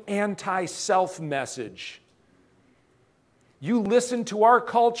supreme anti-self message. You listen to our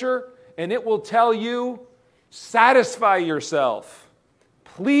culture and it will tell you, satisfy yourself,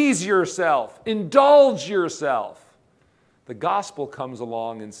 please yourself, indulge yourself. The gospel comes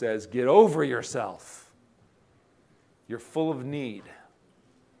along and says, get over yourself. You're full of need.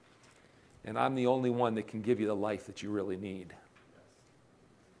 And I'm the only one that can give you the life that you really need.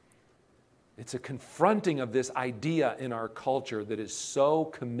 It's a confronting of this idea in our culture that is so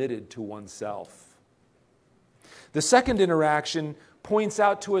committed to oneself. The second interaction points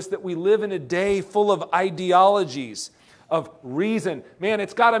out to us that we live in a day full of ideologies, of reason. Man,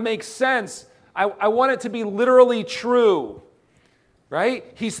 it's got to make sense. I want it to be literally true, right?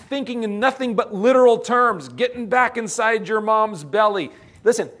 He's thinking in nothing but literal terms, getting back inside your mom's belly.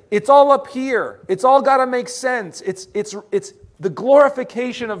 Listen, it's all up here. It's all got to make sense. It's the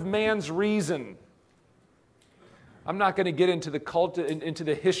glorification of man's reason. I'm not going to get into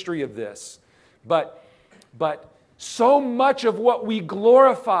the history of this, but so much of what we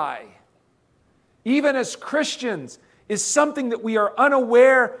glorify, even as Christians, is something that we are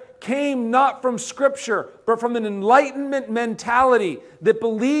unaware came not from Scripture, but from an Enlightenment mentality that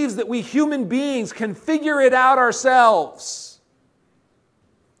believes that we human beings can figure it out ourselves.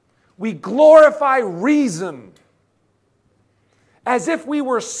 We glorify reason. As if we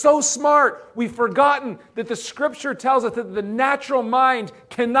were so smart, we've forgotten that the Scripture tells us that the natural mind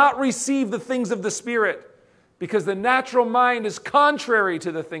cannot receive the things of the Spirit because the natural mind is contrary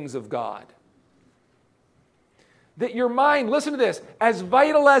to the things of God. That your mind, listen to this, as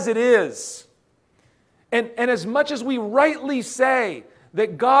vital as it is, and as much as we rightly say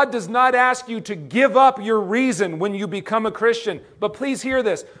that God does not ask you to give up your reason when you become a Christian. But please hear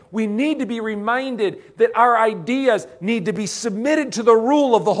this. We need to be reminded that our ideas need to be submitted to the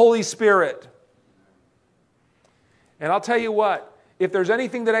rule of the Holy Spirit. And I'll tell you what, if there's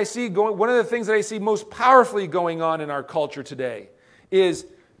anything that I see going, one of the things that I see most powerfully going on in our culture today is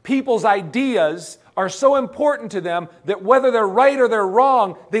people's ideas are so important to them that whether they're right or they're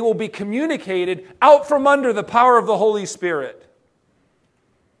wrong, they will be communicated out from under the power of the Holy Spirit.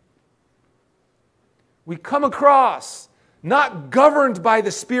 We come across not governed by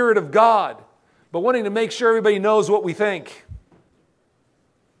the Spirit of God, but wanting to make sure everybody knows what we think.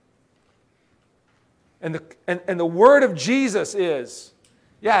 And the word of Jesus is,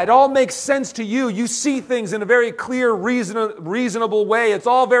 yeah, it all makes sense to you. You see things in a very clear, reasonable way. It's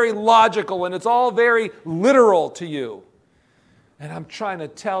all very logical and it's all very literal to you. And I'm trying to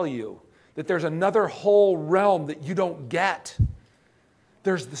tell you that there's another whole realm that you don't get.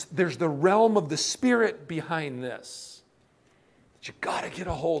 There's the realm of the Spirit behind this that you got to get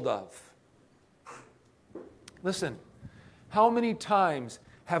a hold of. Listen, how many times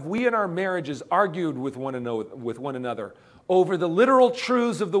have we in our marriages argued with one another over the literal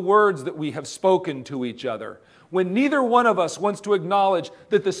truths of the words that we have spoken to each other, when neither one of us wants to acknowledge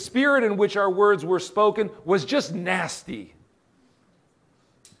that the spirit in which our words were spoken was just nasty?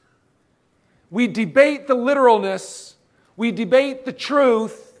 We debate the literalness. We debate the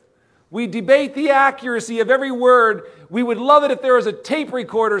truth. We debate the accuracy of every word. We would love it if there was a tape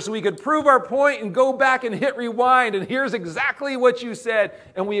recorder so we could prove our point and go back and hit rewind and here's exactly what you said.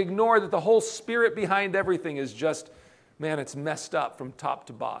 And we ignore that the whole spirit behind everything is just, man, it's messed up from top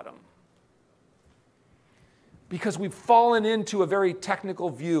to bottom. Because we've fallen into a very technical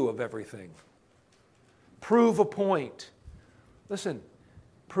view of everything. Prove a point. Listen,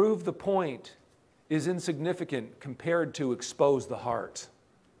 prove the point is insignificant compared to expose the heart.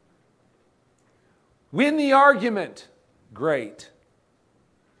 Win the argument, great.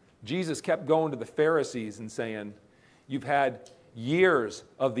 Jesus kept going to the Pharisees and saying, you've had years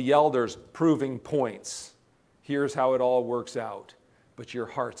of the elders proving points. Here's how it all works out. But your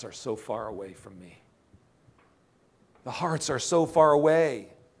hearts are so far away from me. The hearts are so far away.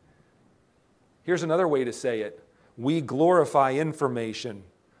 Here's another way to say it. We glorify information,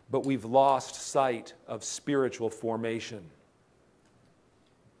 but we've lost sight of spiritual formation.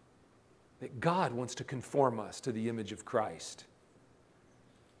 That God wants to conform us to the image of Christ.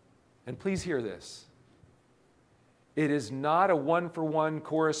 And please hear this. It is not a one-for-one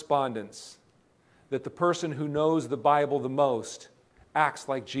correspondence that the person who knows the Bible the most acts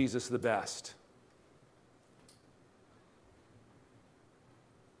like Jesus the best.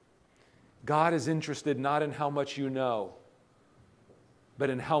 God is interested not in how much you know,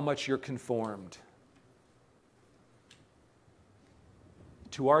 but in how much you're conformed.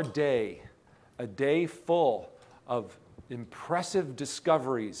 To our day, a day full of impressive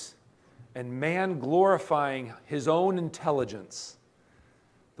discoveries and man glorifying his own intelligence,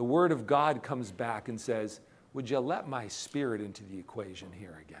 the Word of God comes back and says, would you let my Spirit into the equation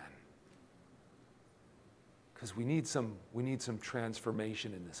here again? Because we need some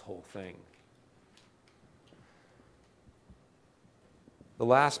transformation in this whole thing. The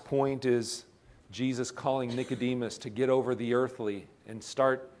last point is Jesus calling Nicodemus to get over the earthly and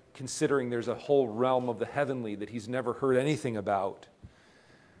start considering there's a whole realm of the heavenly that he's never heard anything about.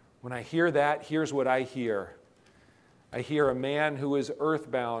 When I hear that, here's what I hear. I hear a man who is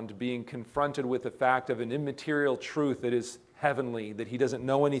earthbound being confronted with the fact of an immaterial truth that is heavenly, that he doesn't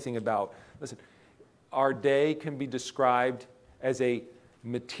know anything about. Listen, our day can be described as a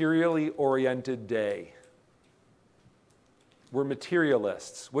materially oriented day. We're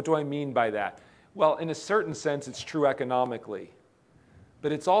materialists. What do I mean by that? Well, in a certain sense, it's true economically.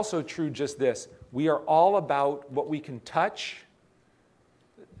 But it's also true just this. We are all about what we can touch.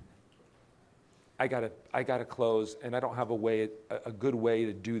 I gotta close, and I don't have a good way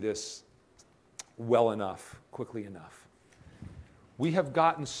to do this well enough, quickly enough. We have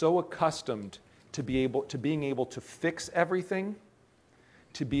gotten so accustomed to being able to fix everything,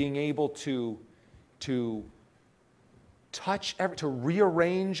 to being able to to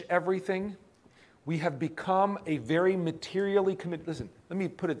rearrange everything. We have become a very materially committed. Listen, let me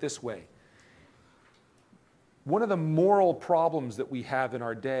put it this way. one of the moral problems that we have in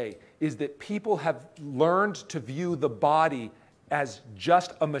our day is that people have learned to view the body as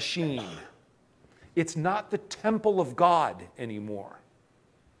just a machine. It's not the temple of God anymore.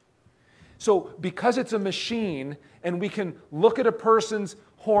 So because it's a machine and we can look at a person's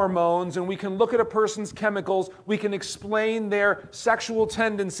hormones and we can look at a person's chemicals, we can explain their sexual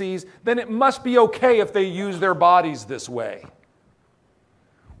tendencies, then it must be okay if they use their bodies this way.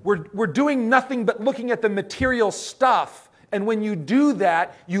 We're doing nothing but looking at the material stuff, and when you do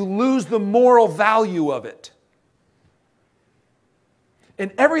that, you lose the moral value of it.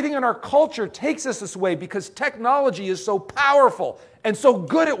 And everything in our culture takes us this way because technology is so powerful and so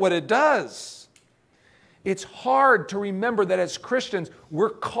good at what it does. It's hard to remember that as Christians, we're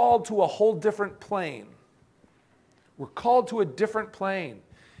called to a whole different plane. We're called to a different plane.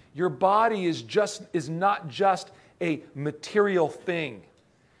 Your body is not just a material thing.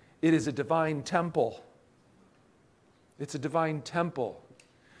 It is a divine temple. It's a divine temple.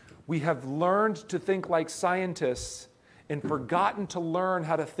 We have learned to think like scientists and forgotten to learn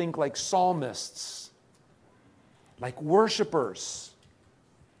how to think like psalmists, like worshipers,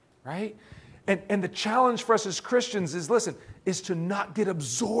 right? And the challenge for us as Christians is to not get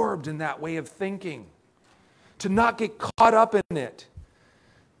absorbed in that way of thinking, to not get caught up in it.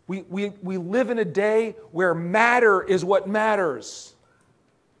 We live in a day where matter is what matters,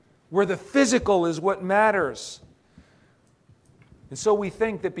 where the physical is what matters. And so we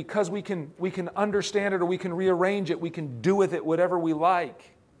think that because we can understand it or we can rearrange it, we can do with it whatever we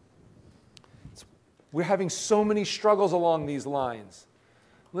like. We're having so many struggles along these lines.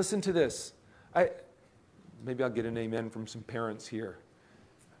 Listen to this. Maybe I'll get an amen from some parents here.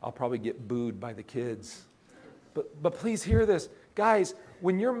 I'll probably get booed by the kids. But please hear this. Guys,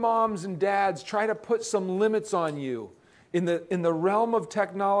 when your moms and dads try to put some limits on you in the realm of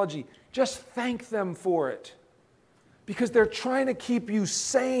technology, just thank them for it. Because they're trying to keep you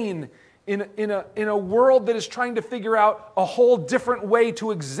sane in a world that is trying to figure out a whole different way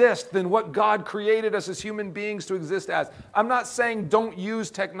to exist than what God created us as human beings to exist as. I'm not saying don't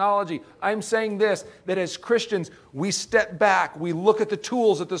use technology. I'm saying this, that as Christians, we step back, we look at the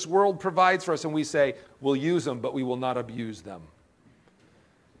tools that this world provides for us, and we say, we'll use them, but we will not abuse them.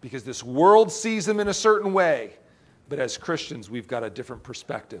 Because this world sees them in a certain way, but as Christians, we've got a different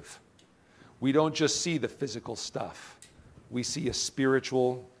perspective. We don't just see the physical stuff. We see a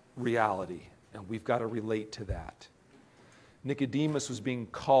spiritual reality, and we've got to relate to that. Nicodemus was being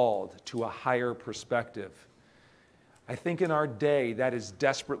called to a higher perspective. I think in our day that is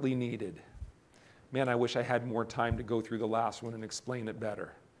desperately needed. Man, I wish I had more time to go through the last one and explain it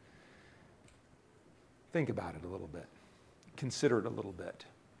better. Think about it a little bit. Consider it a little bit.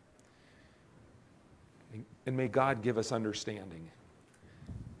 And may God give us understanding.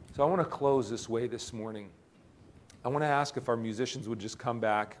 So I want to close this way this morning. I want to ask if our musicians would just come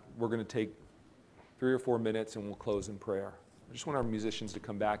back. We're going to take 3 or 4 minutes and we'll close in prayer. I just want our musicians to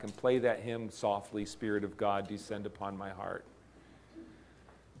come back and play that hymn softly, Spirit of God, descend upon my heart.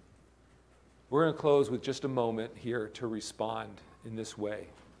 We're going to close with just a moment here to respond in this way.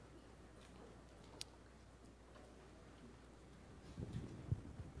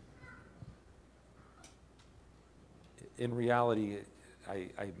 In reality,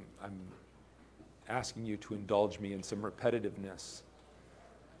 I'm asking you to indulge me in some repetitiveness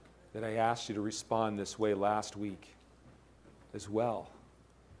that I asked you to respond this way last week as well.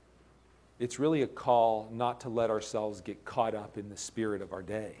 It's really a call not to let ourselves get caught up in the spirit of our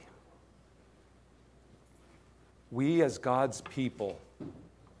day. We as God's people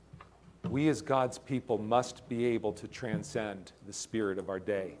must be able to transcend the spirit of our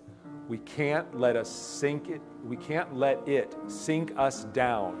day. We can't let it sink us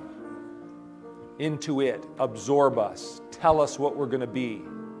down into it, absorb us, tell us what we're going to be,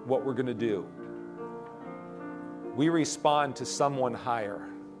 what we're going to do. We respond to someone higher.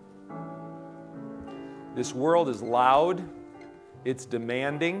 This world is loud, it's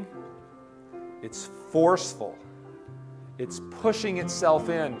demanding, it's forceful, it's pushing itself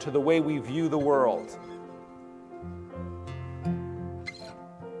into the way we view the world.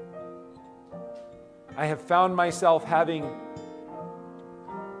 I have found myself having,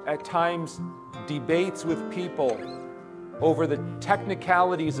 at times, debates with people over the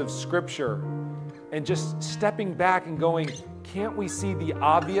technicalities of Scripture and just stepping back and going, can't we see the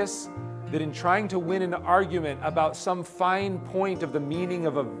obvious? That in trying to win an argument about some fine point of the meaning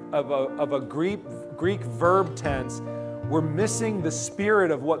of a Greek verb tense, we're missing the spirit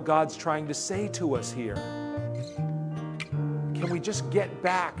of what God's trying to say to us here. Can we just get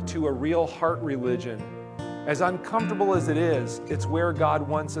back to a real heart religion? As uncomfortable as it is, it's where God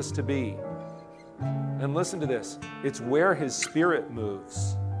wants us to be. And listen to this, it's where His Spirit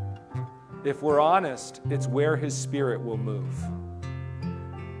moves. If we're honest, it's where His Spirit will move.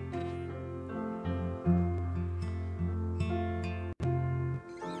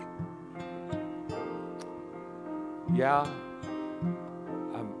 Yeah,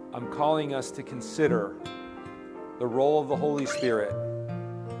 I'm calling us to consider the role of the Holy Spirit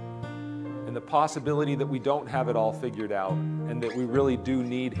and the possibility that we don't have it all figured out and that we really do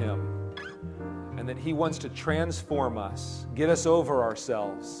need Him and that He wants to transform us, get us over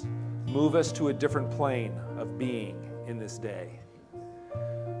ourselves, move us to a different plane of being in this day.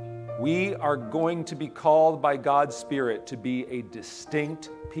 We are going to be called by God's Spirit to be a distinct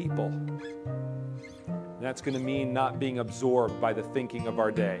people. And that's going to mean not being absorbed by the thinking of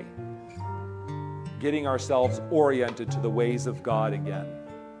our day, getting ourselves oriented to the ways of God again,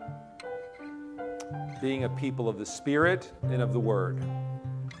 being a people of the Spirit and of the Word.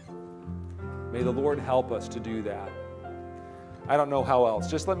 May the Lord help us to do that. I don't know how else.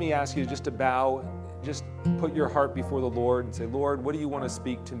 Just let me ask you just to bow, just put your heart before the Lord and say, Lord, what do you want to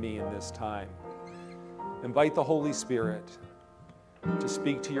speak to me in this time? Invite the Holy Spirit to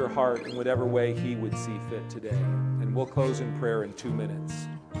speak to your heart in whatever way He would see fit today. And we'll close in prayer in 2 minutes.